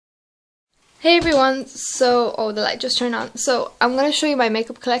Hey everyone, oh, the light just turned on. So I'm going to show you my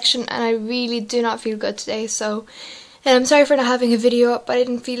makeup collection, and I really do not feel good today, and I'm sorry for not having a video up, but I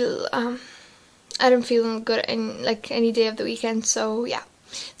didn't feel good in any day of the weekend, so yeah.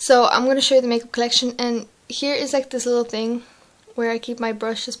 So I'm going to show you the makeup collection, and here is like this little thing where I keep my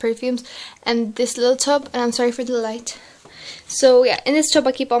brushes, perfumes, and this little tub, and I'm sorry for the light. So yeah, in this tub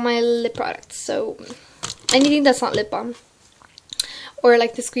I keep all my lip products, so anything that's not lip balm, or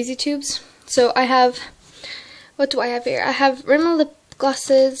like the squeezy tubes. So I have, what do I have here? I have Rimmel lip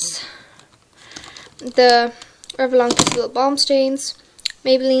glosses, the Revlon Kiss Little Balm Stains,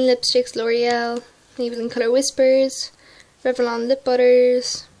 Maybelline lipsticks, L'Oreal, Maybelline Color Whispers, Revlon lip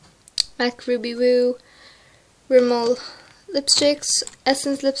butters, MAC Ruby Woo, Rimmel lipsticks,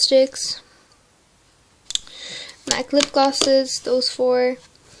 Essence lipsticks, MAC lip glosses, those four.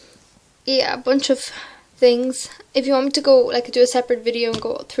 Yeah, a bunch of things. If you want me to go do a separate video and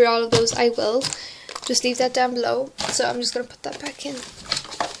go through all of those, I will. Just leave that down below. So I'm just gonna put that back in.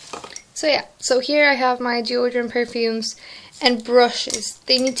 So yeah, so here I have my deodorant, perfumes, and brushes.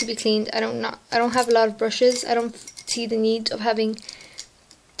 They need to be cleaned. I don't have a lot of brushes. I don't see the need of having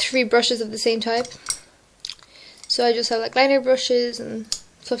 3 brushes of the same type. So I just have like liner brushes and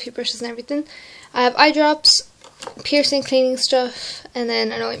fluffy brushes and everything. I have eye drops, piercing cleaning stuff, and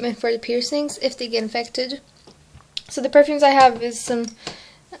then an ointment for the piercings if they get infected. So the perfumes I have is some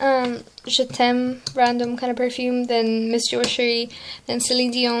Je T'aime random kind of perfume, then Miss Jochery, then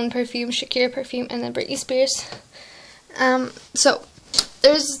Celine Dion perfume, Shakira perfume, and then Britney Spears. So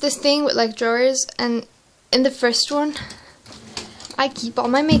there's this thing with like drawers, and in the first one I keep all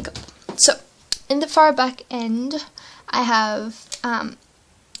my makeup. So in the far back end I have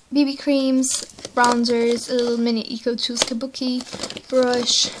BB creams, bronzers, a little mini Eco2 Kabuki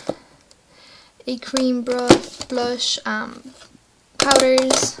brush, a cream blush,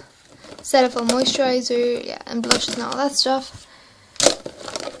 powders, Cetaphil moisturizer, yeah, and blushes and all that stuff.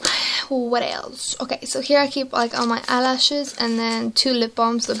 What else? Okay, so here I keep like all my eyelashes, and then 2 lip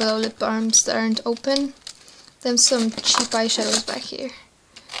balms, the below lip balms that aren't open. Then some cheap eyeshadows back here.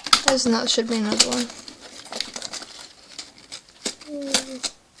 Should be another one.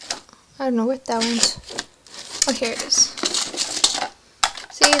 I don't know what that one's. Oh, here it is.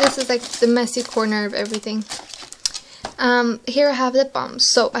 See, this is like the messy corner of everything. Here I have lip balms.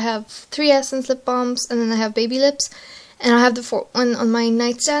 So I have 3 Essence lip balms, and then I have Baby Lips, and I have the 4th one on my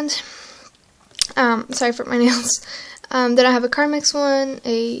nightstand. Sorry for my nails. Then I have a Carmex one,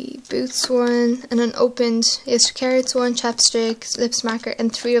 a Boots one, and an opened Yes Carrots one, chapstick, lip smacker,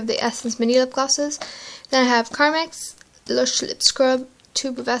 and 3 of the Essence mini lip glosses. Then I have Carmex Lush Lip Scrub,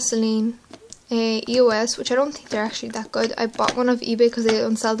 tube of Vaseline, a EOS, which I don't think they're actually that good. I bought one off eBay because they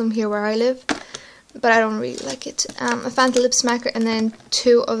don't sell them here where I live, but I don't really like it. A Fanta lip smacker, and then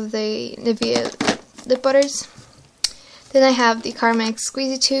 2 of the Nivea lip butters. Then I have the Carmex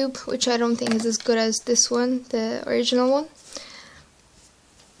squeezy tube, which I don't think is as good as this one, the original one.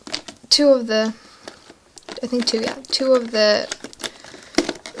 2 of the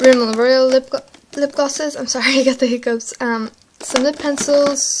Rimmel Royal lip glosses. I'm sorry, I got the hiccups. Some lip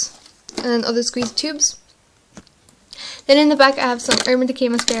pencils and other squeeze tubes. Then in the back I have some Urban Decay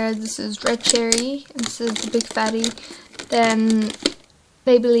mascara. This is Red Cherry, and this is the Big Fatty. Then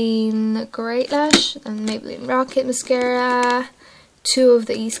Maybelline Great Lash, and Maybelline Rocket mascara, 2 of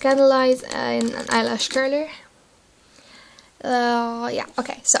the Scandalize, and an eyelash curler. Yeah,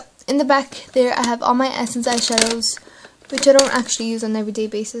 okay, so in the back there I have all my Essence eyeshadows, which I don't actually use on an everyday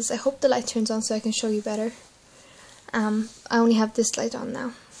basis. I hope the light turns on so I can show you better. I only have this light on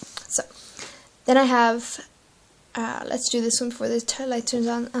now. So then I have, let's do this one before the light turns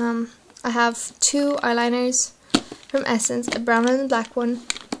on. I have 2 eyeliners from Essence, a brown and a black one,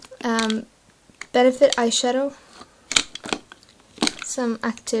 Benefit eyeshadow, some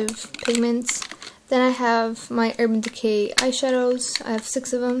active pigments. Then I have my Urban Decay eyeshadows. I have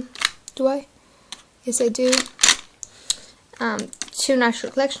 6 of them. Do I? Yes, I do. 2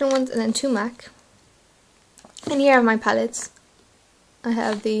 Natural Collection ones, and then 2 MAC. And here are my palettes. I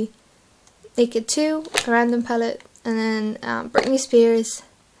have the Naked 2, a random palette, and then Britney Spears,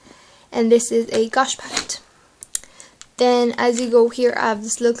 and this is a Gosh palette. Then as you go here I have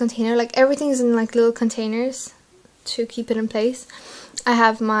this little container, like everything is in like little containers to keep it in place. I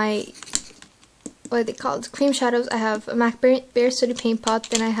have my, what are they called, cream shadows. I have a MAC Bare Study Paint Pot,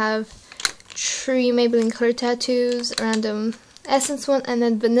 then I have 3 Maybelline Color Tattoos, a random Essence one, and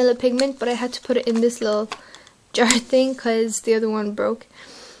then vanilla pigment, but I had to put it in this little jar thing because the other one broke.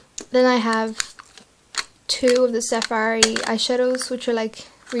 Then I have 2 of the Safari eyeshadows, which are like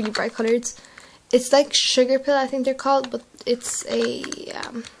really bright colors. It's like Sugar Pill, I think they're called, but it's a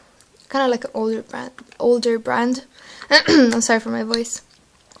kind of like an older brand. I'm sorry for my voice.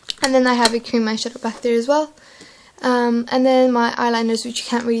 And then I have a cream eyeshadow back there as well. And then my eyeliners, which you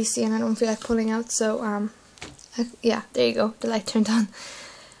can't really see and I don't feel like pulling out, so yeah, there you go, the light turned on.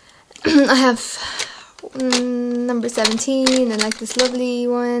 I have number 17 and like this lovely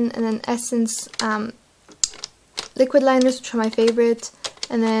one, and then Essence liquid liners, which are my favourite,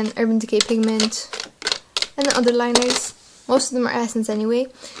 and then Urban Decay Pigment, and then other liners. Most of them are Essence anyway.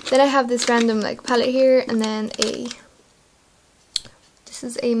 Then I have this random like palette here, and then this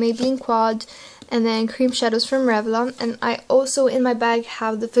is a Maybelline Quad, and then cream shadows from Revlon. And I also in my bag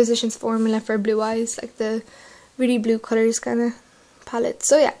have the Physicians Formula for blue eyes, like the really blue colors kind of palette.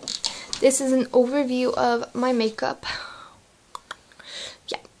 So yeah, this is an overview of my makeup.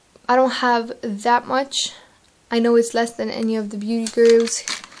 Yeah, I don't have that much. I know it's less than any of the beauty gurus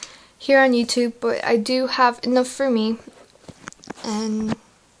here on YouTube, but I do have enough for me. And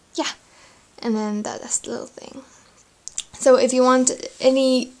yeah, and then that's the little thing. So if you want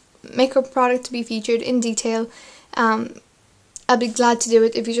any makeup product to be featured in detail, I'll be glad to do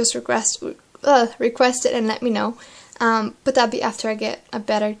it if you just request it and let me know. But that'll be after I get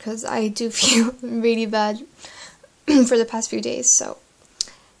better, because I do feel really bad for the past few days. So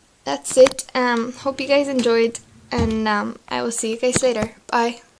that's it. Hope you guys enjoyed, and I will see you guys later. Bye.